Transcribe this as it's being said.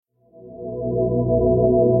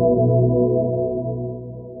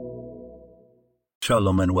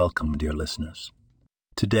Shalom and welcome, dear listeners.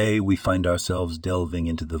 Today we find ourselves delving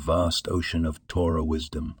into the vast ocean of Torah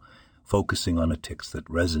wisdom, focusing on a text that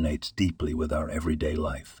resonates deeply with our everyday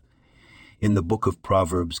life. In the book of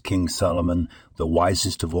Proverbs, King Solomon, the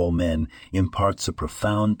wisest of all men, imparts a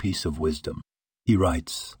profound piece of wisdom. He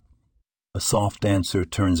writes, "A soft answer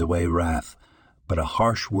turns away wrath, but a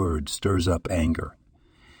harsh word stirs up anger."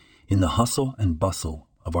 In the hustle and bustle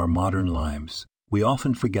of our modern lives, we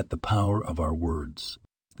often forget the power of our words.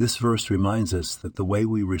 This verse reminds us that the way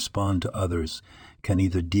we respond to others can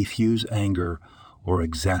either diffuse anger or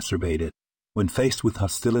exacerbate it. When faced with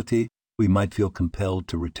hostility, we might feel compelled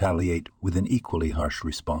to retaliate with an equally harsh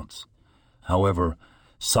response. However,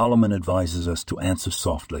 Solomon advises us to answer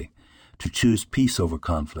softly, to choose peace over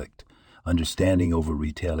conflict, understanding over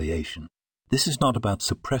retaliation. This is not about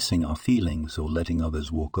suppressing our feelings or letting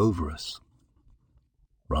others walk over us.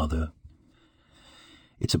 Rather,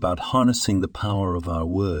 it's about harnessing the power of our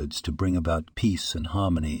words to bring about peace and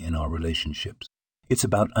harmony in our relationships. It's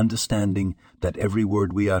about understanding that every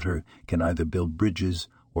word we utter can either build bridges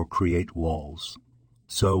or create walls.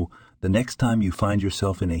 So, the next time you find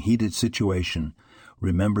yourself in a heated situation,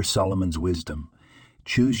 remember Solomon's wisdom.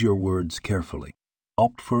 Choose your words carefully.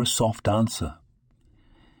 Opt for a soft answer.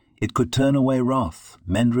 It could turn away wrath,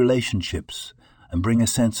 mend relationships, and bring a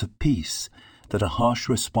sense of peace that a harsh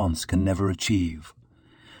response can never achieve.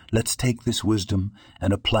 Let's take this wisdom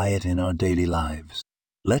and apply it in our daily lives.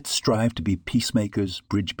 Let's strive to be peacemakers,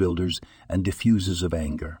 bridge builders, and diffusers of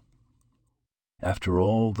anger. After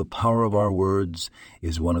all, the power of our words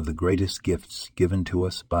is one of the greatest gifts given to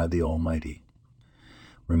us by the Almighty.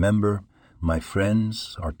 Remember, my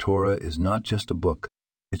friends, our Torah is not just a book.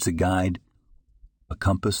 It's a guide, a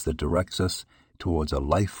compass that directs us towards a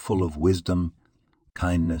life full of wisdom,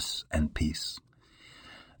 kindness, and peace.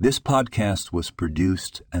 This podcast was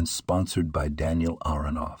produced and sponsored by Daniel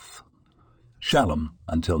Aronoff. Shalom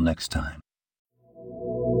until next time.